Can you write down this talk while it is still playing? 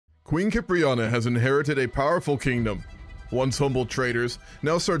Queen Kipriana has inherited a powerful kingdom. Once humble traders,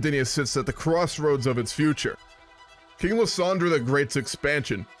 now Sardinia sits at the crossroads of its future. King Liscandro the Great's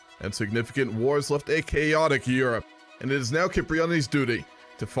expansion and significant wars left a chaotic Europe, and it is now Kipriana's duty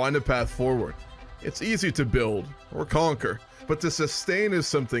to find a path forward. It's easy to build or conquer, but to sustain is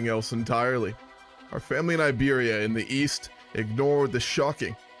something else entirely. Our family in Iberia in the east ignored the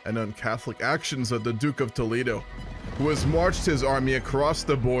shocking and un-Catholic actions of the Duke of Toledo, who has marched his army across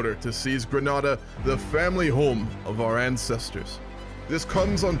the border to seize Granada, the family home of our ancestors. This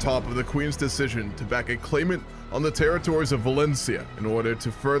comes on top of the Queen's decision to back a claimant on the territories of Valencia in order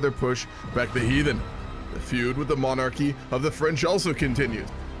to further push back the heathen. The feud with the monarchy of the French also continued.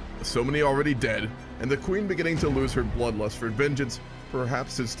 With so many already dead, and the Queen beginning to lose her bloodlust for vengeance,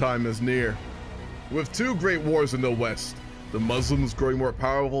 perhaps its time is near. With two great wars in the west, the Muslims growing more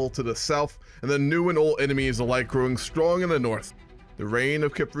powerful to the south, and the new and old enemies alike growing strong in the north, the reign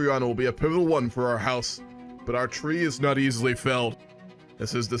of Kipriana will be a pivotal one for our house, but our tree is not easily felled.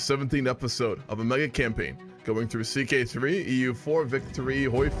 This is the 17th episode of a mega campaign going through CK3, EU4, Victory,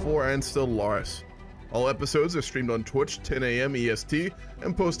 Hoi 4, and Stellaris. All episodes are streamed on Twitch 10 AM EST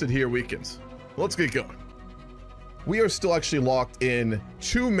and posted here weekends. Let's get going. We are still actually locked in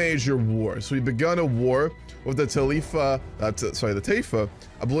two major wars. We've begun a war with the Taifa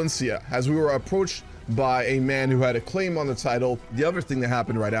of Valencia, as we were approached by a man who had a claim on the title. The other thing that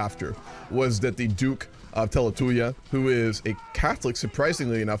happened right after was that the Duke of Toledo, who is a Catholic,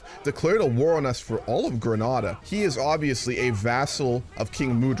 surprisingly enough, declared a war on us for all of Granada. He is obviously a vassal of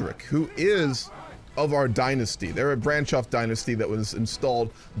King Mudrik, who is of our dynasty. They're a branch off dynasty that was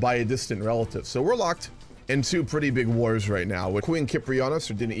installed by a distant relative. So we're locked in two pretty big wars right now with Queen Kipriana,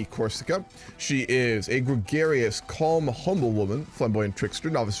 Sardinia e Corsica. She is a gregarious, calm, humble woman, flamboyant trickster,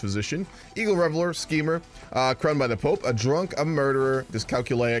 novice physician, eagle reveler, schemer, crowned by the Pope, a drunk, a murderer,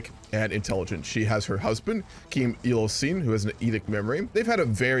 dyscalculic, and intelligent. She has her husband, King Ilosin, who has an edict memory. They've had a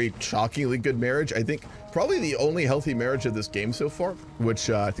very shockingly good marriage. I think probably the only healthy marriage of this game so far, which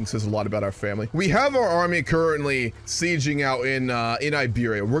I think says a lot about our family. We have our army currently sieging out in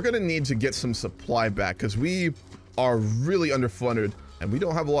Iberia. We're gonna need to get some supply back because we are really underfunded and we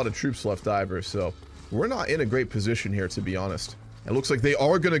don't have a lot of troops left either. So we're not in a great position here, to be honest. It looks like they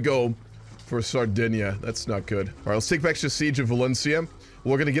are gonna go for Sardinia. That's not good. All right, let's take back the siege of Valencia.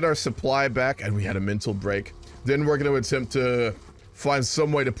 We're gonna get our supply back, and we had a mental break. Then we're gonna attempt to find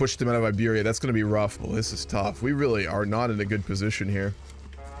some way to push them out of Iberia. That's gonna be rough. Oh, this is tough. We really are not in a good position here.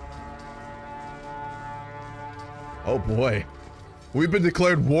 Oh boy. We've been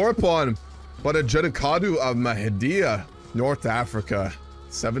declared war upon by the Jedikadu of Mahdia, North Africa.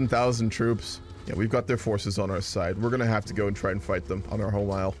 7,000 troops. Yeah, we've got their forces on our side. We're gonna have to go and try and fight them on our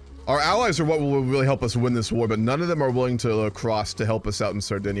home isle. Our allies are what will really help us win this war, but none of them are willing to cross to help us out in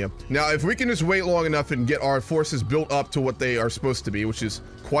Sardinia. Now, if we can just wait long enough and get our forces built up to what they are supposed to be, which is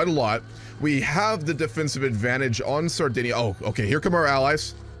quite a lot, we have the defensive advantage on Sardinia. Oh, okay, here come our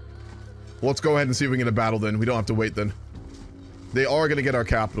allies. Well, let's go ahead and see if we can get a battle then. We don't have to wait then. They are going to get our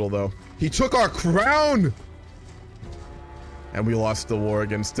capital, though. He took our crown! And we lost the war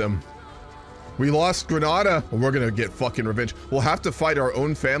against him. We lost Granada, and we're gonna get fucking revenge. We'll have to fight our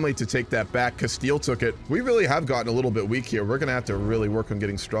own family to take that back. Castile took it. We really have gotten a little bit weak here. We're gonna have to really work on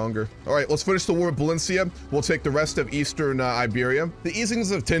getting stronger. All right, let's finish the war with Valencia. We'll take the rest of eastern Iberia. The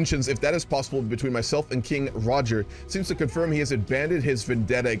easings of tensions, if that is possible, between myself and King Roger seems to confirm he has abandoned his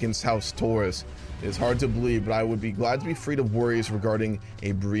vendetta against House Torres. It is hard to believe, but I would be glad to be freed of worries regarding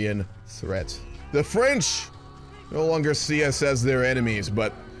a Brian threat. The French no longer see us as their enemies,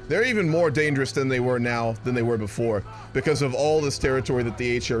 but they're even more dangerous than they were before because of all this territory that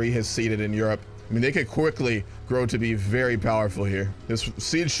the HRE has ceded in Europe. I mean, they could quickly grow to be very powerful here. This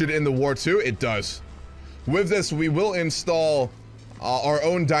siege should end the war too. It does. With this, we will install our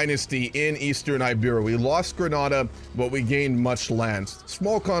own dynasty in eastern Iberia. We lost Granada, but we gained much land.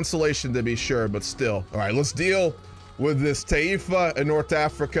 Small consolation to be sure, but still. All right, let's deal with this Taifa in North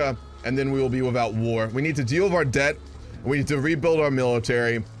Africa, and then we will be without war. We need to deal with our debt. We need to rebuild our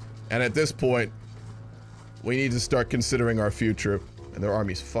military. And at this point, we need to start considering our future. And their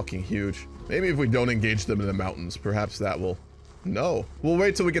army's fucking huge. Maybe if we don't engage them in the mountains, perhaps that will... No. We'll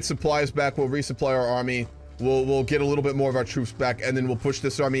wait till we get supplies back. We'll resupply our army. We'll get a little bit more of our troops back, and then we'll push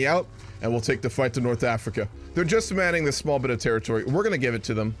this army out, and we'll take the fight to North Africa. They're just manning this small bit of territory. We're gonna give it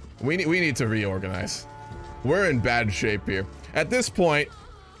to them. We need to reorganize. We're in bad shape here. At this point,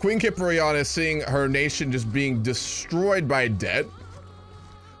 Queen Kipriana is seeing her nation just being destroyed by debt.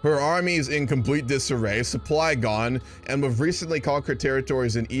 Her army is in complete disarray, supply gone, and with recently conquered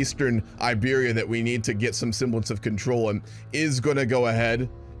territories in eastern Iberia that we need to get some semblance of control and is gonna go ahead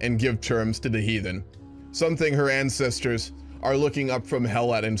and give terms to the heathen. Something her ancestors are looking up from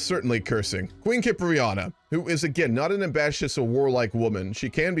hell at and certainly cursing. Queen Kipriana, who is again not an ambitious or warlike woman, she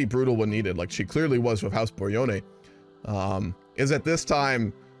can be brutal when needed, like she clearly was with House Borione, is at this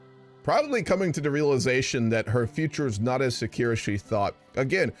time probably coming to the realization that her future is not as secure as she thought.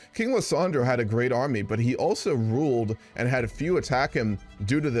 Again, King Liscandro had a great army, but he also ruled and had few attack him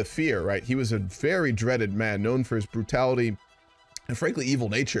due to the fear, right? He was a very dreaded man, known for his brutality and frankly evil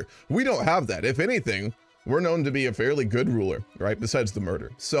nature. We don't have that. If anything, we're known to be a fairly good ruler, right? Besides the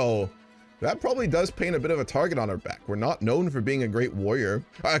murder. So that probably does paint a bit of a target on our back. We're not known for being a great warrior.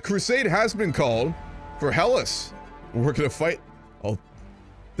 A crusade has been called for Hellas. We're gonna fight. Oh,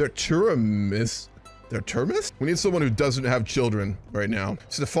 they're Turmis. They're Turmis? We need someone who doesn't have children right now.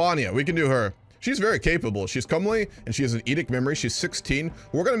 Stefania, we can do her. She's very capable. She's comely and she has an edict memory. She's 16.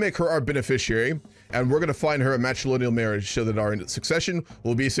 We're gonna make her our beneficiary and we're gonna find her a matrilineal marriage so that our succession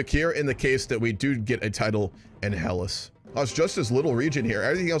will be secure in the case that we do get a title in Hellas. Oh, it's just this little region here.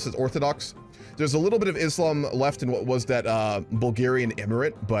 Everything else is Orthodox. There's a little bit of Islam left in what was that Bulgarian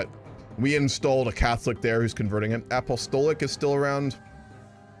emirate, but we installed a Catholic there who's converting it. Apostolic is still around.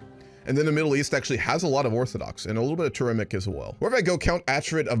 And then the Middle East actually has a lot of Orthodox and a little bit of Turamic as well. Wherever I go, Count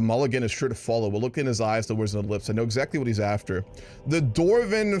Atrid of Mulligan is sure to follow. We'll look in his eyes, the words on the lips. I know exactly what he's after. The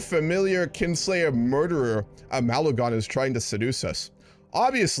Dwarven familiar kinslayer murderer Malagon is trying to seduce us.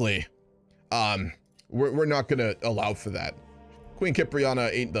 Obviously, we're not gonna allow for that. Queen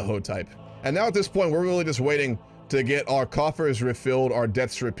Kipriana ain't the hoe type. And now at this point, we're really just waiting to get our coffers refilled, our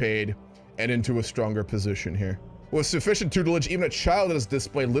debts repaid, and into a stronger position here. With sufficient tutelage, even a child that has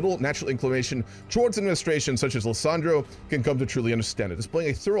displayed little natural inclination towards administration, such as Liscandro, can come to truly understand it,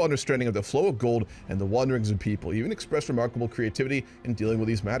 displaying a thorough understanding of the flow of gold and the wanderings of people. He even expressed remarkable creativity in dealing with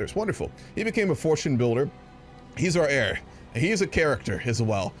these matters. Wonderful. He became a fortune builder. He's our heir. He's a character as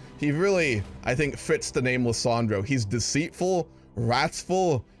well. He really, I think, fits the name Liscandro. He's deceitful,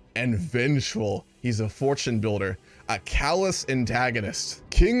 wrathful, and vengeful. He's a fortune builder. A callous antagonist.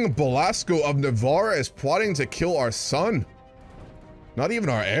 King Belasco of Navarra is plotting to kill our son. Not even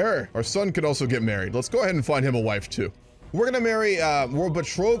our heir. Our son could also get married. Let's go ahead and find him a wife too. We're gonna marry, we'll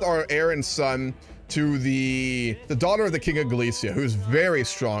betroth our heir and son to the daughter of the King of Galicia, who's very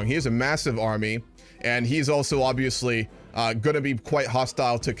strong. He has a massive army, and he's also obviously gonna be quite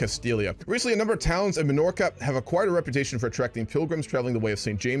hostile to Castilla. Recently, a number of towns in Minorca have acquired a reputation for attracting pilgrims traveling the way of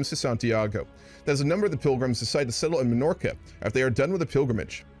St. James to Santiago. There's a number of the pilgrims decide to settle in Minorca after they are done with the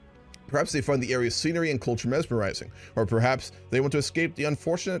pilgrimage. Perhaps they find the area's scenery and culture mesmerizing, or perhaps they want to escape the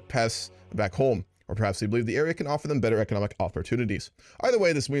unfortunate pests back home, or perhaps they believe the area can offer them better economic opportunities. Either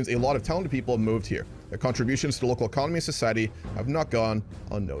way, this means a lot of talented people have moved here. Their contributions to the local economy and society have not gone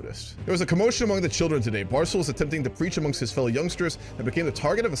unnoticed. There was a commotion among the children today. Barcel was attempting to preach amongst his fellow youngsters and became the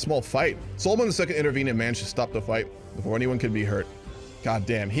target of a small fight. Solomon II intervened and managed to stop the fight before anyone could be hurt. God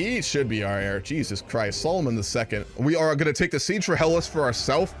damn, he should be our heir. Jesus Christ, Solomon II. We are going to take the siege for Hellas for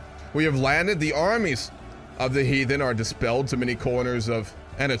ourselves. We have landed. The armies of the heathen are dispelled to many corners of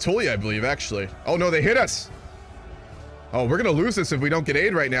Anatolia, I believe, actually. Oh no, they hit us. Oh, we're gonna lose this if we don't get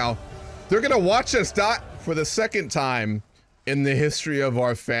aid right now. They're gonna watch us die for the second time in the history of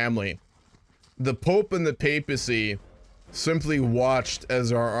our family. The Pope and the papacy simply watched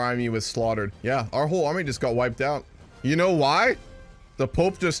as our army was slaughtered. Yeah, our whole army just got wiped out. You know why? The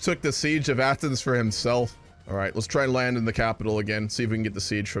Pope just took the siege of Athens for himself. All right, let's try and land in the capital again, see if we can get the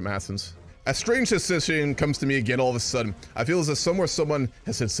siege from Athens. A strange decision comes to me again all of a sudden. I feel as if somewhere someone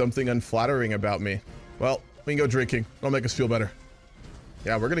has said something unflattering about me. Well, we can go drinking. It'll make us feel better.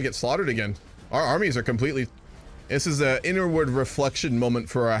 Yeah, we're gonna get slaughtered again. Our armies are completely... This is an inward reflection moment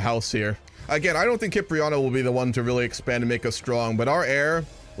for our house here. Again, I don't think Kipriana will be the one to really expand and make us strong, but our heir,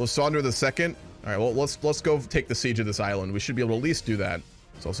 Liscandro II... All right, well, let's go take the siege of this island. We should be able to at least do that.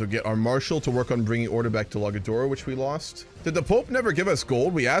 Let's also get our marshal to work on bringing order back to Lagadora, which we lost. Did the Pope never give us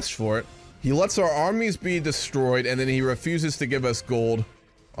gold? We asked for it. He lets our armies be destroyed, and then he refuses to give us gold.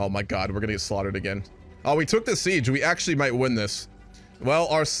 Oh my god, we're gonna get slaughtered again. Oh, we took the siege. We actually might win this. Well,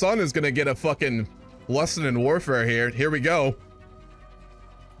 our son is gonna get a fucking lesson in warfare here. Here we go.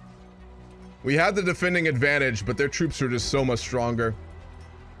 We had the defending advantage, but their troops are just so much stronger.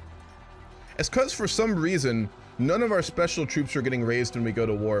 It's because for some reason, none of our special troops are getting raised when we go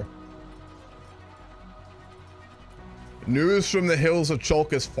to war. News from the hills of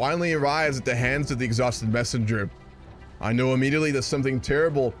Chalkis finally arrives at the hands of the exhausted messenger. I know immediately that something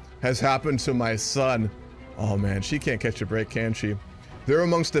terrible has happened to my son. Oh man, she can't catch a break, can she? There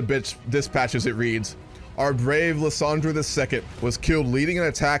amongst the dispatches it reads, our brave Liscandro II was killed leading an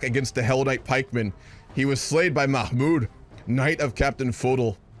attack against the Hell Knight pikemen. He was slain by Mahmud, knight of Captain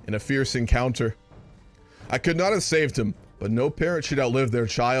Fodel. in a fierce encounter. I could not have saved him, but no parent should outlive their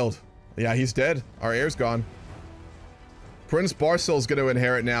child. Yeah, he's dead. Our heir's gone. Prince Barcel's going to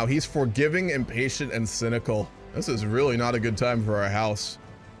inherit now. He's forgiving, impatient, and cynical. This is really not a good time for our house.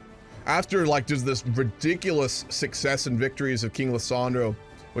 After, like, just this ridiculous success and victories of King Liscandro,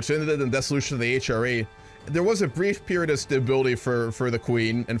 which ended in the dissolution of the HRE, there was a brief period of stability for the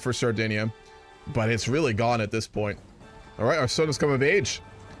Queen and for Sardinia, but it's really gone at this point. All right, our son has come of age.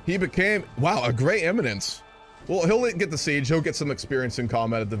 He became, wow, a great eminence. Well, he'll get the siege. He'll get some experience in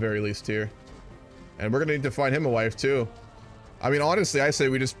combat at the very least here. And we're going to need to find him a wife, too. I mean, honestly, I say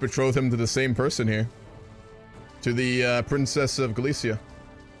we just betroth him to the same person here. To the Princess of Galicia.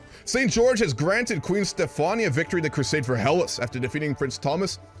 St. George has granted Queen Stephania victory in the crusade for Hellas. After defeating Prince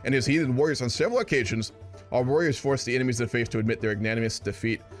Thomas and his heathen warriors on several occasions, our warriors forced the enemies of the faith to admit their ignominious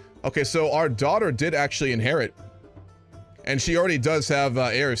defeat. Okay, so our daughter did actually inherit. And she already does have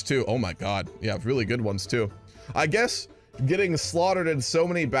heirs, too. Oh my god. Yeah, really good ones, too. I guess getting slaughtered in so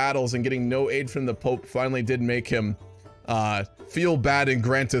many battles and getting no aid from the Pope finally did make him feel bad and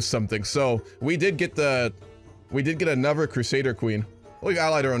grant us something. So we did get another Crusader Queen. We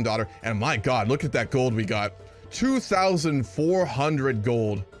allied our own daughter, and my god, look at that gold we got. 2,400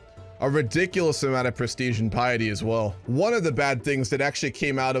 gold. A ridiculous amount of prestige and piety as well. One of the bad things that actually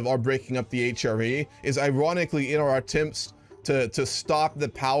came out of our breaking up the HRE is, ironically, in our attempts to stop the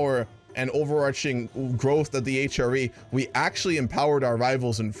power and overarching growth of the HRE, we actually empowered our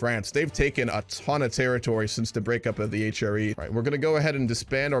rivals in France. They've taken a ton of territory since the breakup of the HRE. All right, we're gonna go ahead and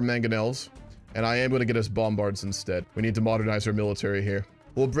disband our mangonels. And I am going to get us bombards instead. We need to modernize our military here.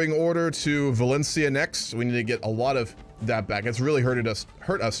 We'll bring order to Valencia next. We need to get a lot of that back. It's really hurt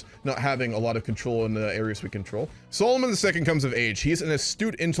us not having a lot of control in the areas we control. Solomon II comes of age. He's an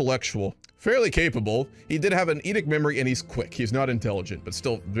astute intellectual, fairly capable. He did have an edict memory and he's quick. He's not intelligent, but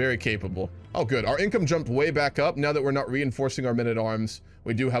still very capable. Oh, good. Our income jumped way back up. Now that we're not reinforcing our men-at-arms,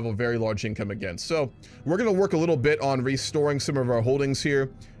 we do have a very large income again. So we're going to work a little bit on restoring some of our holdings here.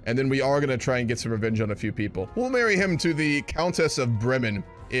 And then we are going to try and get some revenge on a few people. We'll marry him to the Countess of Bremen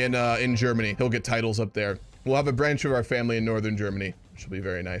in Germany. He'll get titles up there. We'll have a branch of our family in northern Germany, which will be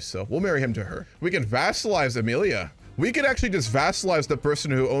very nice. So we'll marry him to her. We can vassalize Emilia. We could actually just vassalize the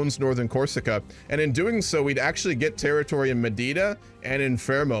person who owns northern Corsica. And in doing so, we'd actually get territory in Medina and in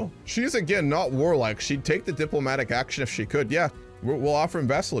Fermo. She's, again, not warlike. She'd take the diplomatic action if she could. Yeah, we'll offer him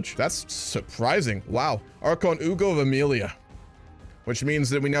vassalage. That's surprising. Wow. Archon Ugo of Emilia. Which means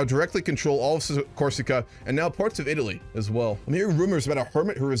that we now directly control all of Corsica and now parts of Italy as well. I'm hearing rumors about a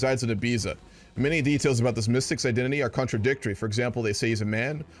hermit who resides in Ibiza. Many details about this mystic's identity are contradictory. For example, they say he's a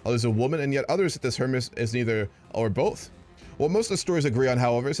man, others a woman, and yet others that this hermit is neither or both. What most of the stories agree on,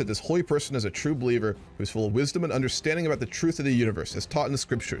 however, is that this holy person is a true believer who is full of wisdom and understanding about the truth of the universe, as taught in the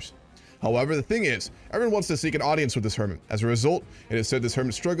scriptures. However, the thing is, everyone wants to seek an audience with this hermit. As a result, it is said this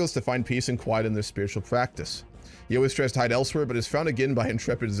hermit struggles to find peace and quiet in their spiritual practice. He always tries to hide elsewhere, but is found again by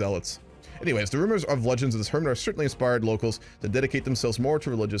intrepid zealots. Anyways, the rumors of legends of this hermit are certainly inspired locals to dedicate themselves more to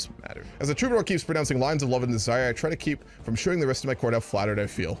religious matters. As the troubadour keeps pronouncing lines of love and desire, I try to keep from showing the rest of my court how flattered I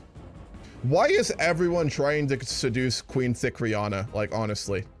feel. Why is everyone trying to seduce Queen Kipriana? Like,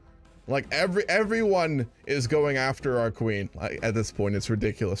 honestly. Like, everyone is going after our queen. At this point, it's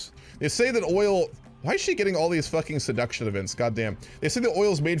ridiculous. They say that oil... Why is she getting all these fucking seduction events? Goddamn. They say the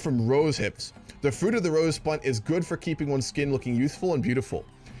oil is made from rose hips. The fruit of the rose plant is good for keeping one's skin looking youthful and beautiful.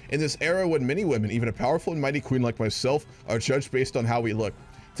 In this era when many women, even a powerful and mighty queen like myself, are judged based on how we look.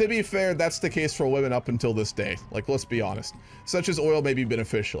 To be fair, that's the case for women up until this day. Like, let's be honest. Such as oil may be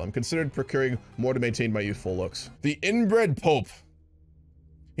beneficial. I'm considered procuring more to maintain my youthful looks. The inbred Pope.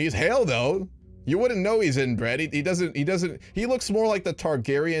 He's hale though. You wouldn't know he's inbred. He looks more like the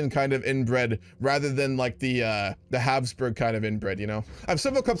Targaryen kind of inbred rather than like the Habsburg kind of inbred, you know? I have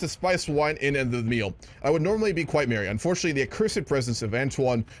several cups of spiced wine in the meal. I would normally be quite merry. Unfortunately, the accursed presence of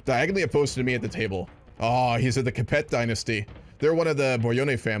Antoine diagonally opposed to me at the table. Oh, he's of the Capet dynasty. They're one of the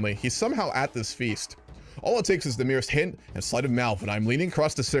Bourgogne family. He's somehow at this feast. All it takes is the merest hint and sleight of mouth, and I'm leaning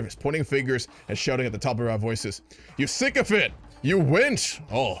across the surface, pointing fingers and shouting at the top of our voices. You sycophant! You wench!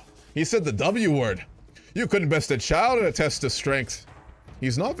 Oh. He said the W word. You couldn't best a child in a test of strength.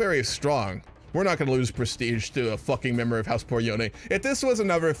 He's not very strong. We're not gonna lose prestige to a fucking member of House Bourgogne. If this was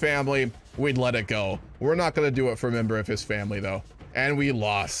another family, we'd let it go. We're not gonna do it for a member of his family though. And we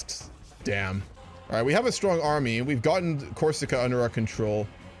lost. Damn. All right, we have a strong army. We've gotten Corsica under our control.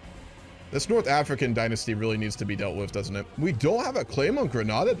 This North African dynasty really needs to be dealt with, doesn't it? We don't have a claim on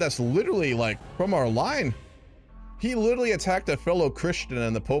Granada. That's literally like from our line. He literally attacked a fellow Christian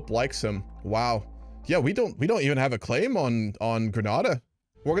and the Pope likes him. Wow. Yeah, we don't even have a claim on Granada.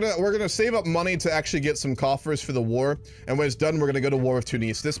 We're gonna save up money to actually get some coffers for the war, and when it's done, we're gonna go to war with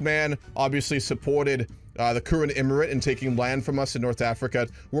Tunis. This man obviously supported the current emirate in taking land from us in North Africa.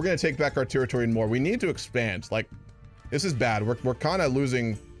 We're gonna take back our territory and more. We need to expand. Like, this is bad. We're kind of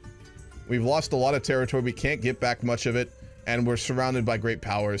losing. We've lost a lot of territory. We can't get back much of it, and we're surrounded by great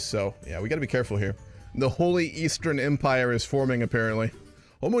powers. So yeah, we gotta be careful here. The Holy Eastern Empire is forming, apparently.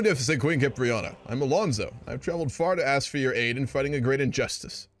 O Magnificent Queen Kipriana, I'm Alonso. I've traveled far to ask for your aid in fighting a great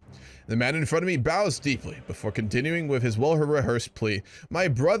injustice. The man in front of me bows deeply before continuing with his well-rehearsed plea. My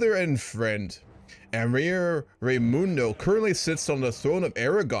brother and friend, Emir Raimundo, currently sits on the throne of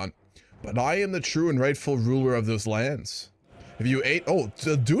Aragon, but I am the true and rightful ruler of those lands. If you ate, oh,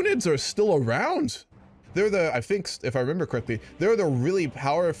 the Dunids are still around. They're the, I think, if I remember correctly, they're the really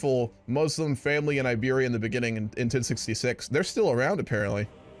powerful Muslim family in Iberia in the beginning in 1066. They're still around, apparently.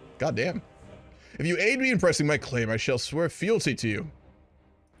 God damn. If you aid me in pressing my claim, I shall swear fealty to you.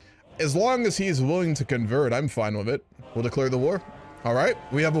 As long as he's willing to convert, I'm fine with it. We'll declare the war. All right,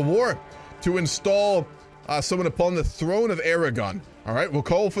 we have a war to install someone upon the throne of Aragon. All right, we'll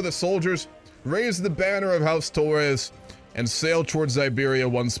call for the soldiers, raise the banner of House Torres, and sail towards Iberia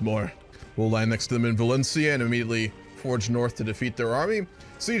once more. We'll land next to them in Valencia and immediately forge north to defeat their army,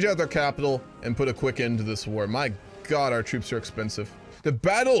 siege out their capital, and put a quick end to this war. My God, our troops are expensive. The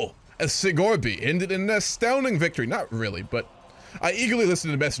battle at Sigorbi ended in an astounding victory. Not really, but I eagerly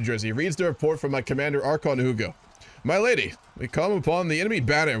listened to the messenger as he reads the report from my commander Archon Hugo. My lady, we come upon the enemy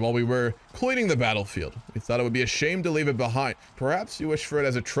banner while we were cleaning the battlefield. We thought it would be a shame to leave it behind. Perhaps you wish for it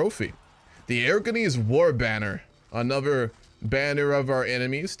as a trophy. The Aragonese war banner, another banner of our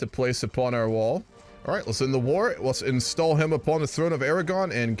enemies to place upon our wall. All right, let's end the war. Let's install him upon the throne of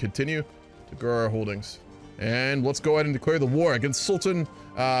Aragon and continue to grow our holdings. And let's go ahead and declare the war against Sultan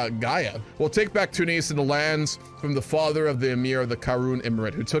Gaia. We'll take back Tunis and the lands from the father of the emir of the Karun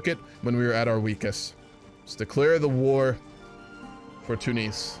Emirate, who took it when we were at our weakest. Let's declare the war for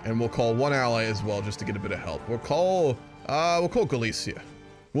Tunis, and we'll call one ally as well just to get a bit of help. We'll call Galicia.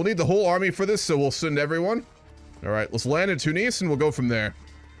 We'll need the whole army for this, so we'll send everyone. All right, let's land in Tunis and we'll go from there.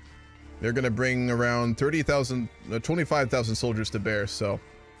 They're gonna bring around 25,000 soldiers to bear, so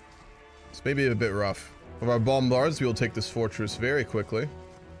it's maybe a bit rough. With our bombards, we will take this fortress very quickly.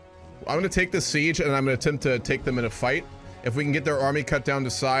 I'm gonna take the siege and I'm gonna attempt to take them in a fight. If we can get their army cut down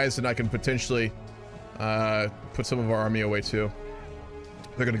to size, then I can potentially put some of our army away too.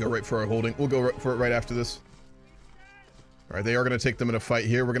 They're gonna go right for our holding. We'll go for it right after this. All right, they are gonna take them in a fight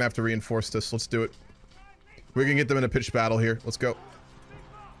here. We're gonna have to reinforce this. Let's do it. We can get them in a pitched battle here. Let's go.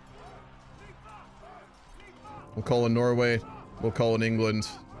 We'll call in Norway. We'll call in England.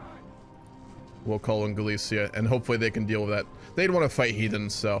 We'll call in Galicia. And hopefully they can deal with that. They'd want to fight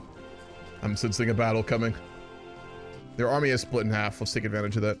heathens, so I'm sensing a battle coming. Their army is split in half. Let's take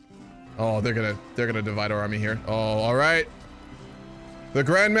advantage of that. Oh, they're gonna divide our army here. Oh, all right. The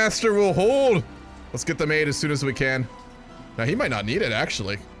Grandmaster will hold. Let's get them aid as soon as we can. Now, he might not need it,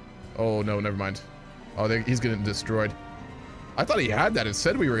 actually. Oh, no, never mind. Oh, he's getting destroyed. I thought he had that. It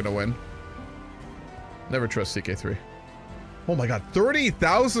said we were going to win. Never trust CK3. Oh my God,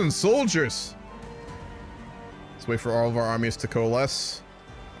 30,000 soldiers. Let's wait for all of our armies to coalesce.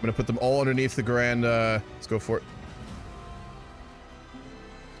 I'm going to put them all underneath the grand... let's go for it.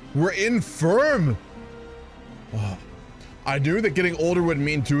 We're infirm. Oh. I knew that getting older would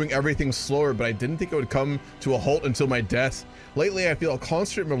mean doing everything slower, but I didn't think it would come to a halt until my death. Lately, I feel a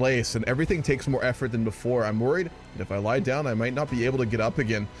constant malaise, and everything takes more effort than before. I'm worried that if I lie down, I might not be able to get up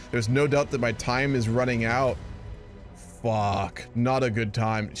again. There's no doubt that my time is running out. Fuck. Not a good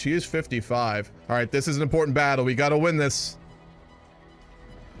time. She is 55. All right, this is an important battle. We gotta win this.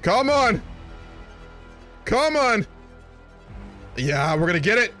 Come on! Come on! Yeah, we're gonna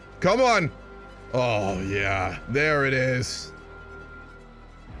get it! Come on! Oh, yeah. There it is.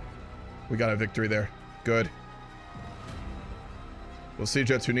 We got a victory there. Good. We'll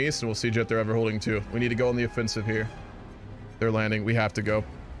siege at Tunis, and we'll siege at their ever holding too. We need to go on the offensive here. They're landing. We have to go.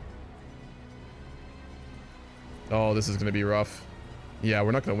 Oh, this is going to be rough. Yeah,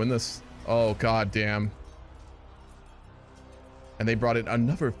 we're not going to win this. Oh, god damn. And they brought in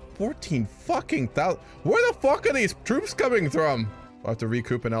another 14 fucking thousand. Where the fuck are these troops coming from? We'll have to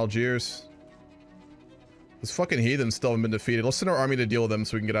recoup in Algiers. This fucking heathens still haven't been defeated. Let's send our army to deal with them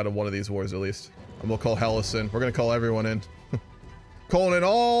so we can get out of one of these wars at least. And we'll call Hellas in. We're gonna call everyone in. Calling in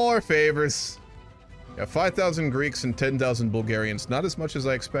all our favors. Yeah, 5,000 Greeks and 10,000 Bulgarians. Not as much as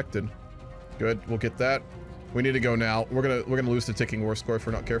I expected. Good, we'll get that. We need to go now. We're gonna lose the ticking war score if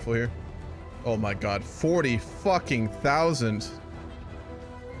we're not careful here. Oh my god, 40 fucking thousand.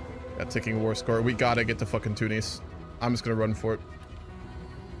 That ticking war score. We gotta get to fucking Tunis. I'm just gonna run for it.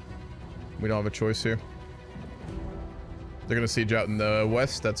 We don't have a choice here. They're gonna siege out in the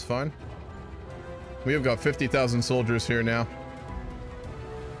west, that's fine. We have got 50,000 soldiers here now.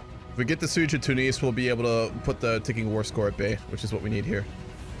 If we get the siege of Tunis, we'll be able to put the ticking war score at bay, which is what we need here.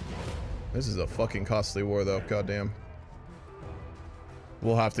 This is a fucking costly war though, goddamn.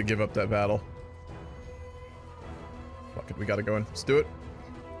 We'll have to give up that battle. Fuck it, we gotta go in. Let's do it.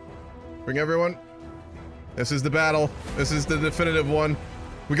 Bring everyone. This is the battle. This is the definitive one.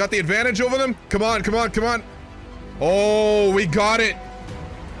 We got the advantage over them. Come on, come on, come on. Oh, we got it.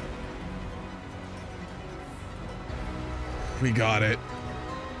 We got it.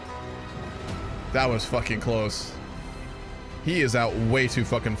 That was fucking close. He is out way too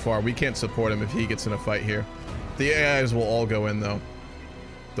fucking far. We can't support him if he gets in a fight here. The AIs will all go in though.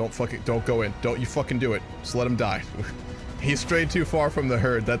 Don't go in. Don't you fucking do it. Just let him die. He strayed too far from the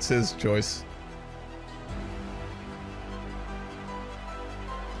herd. That's his choice.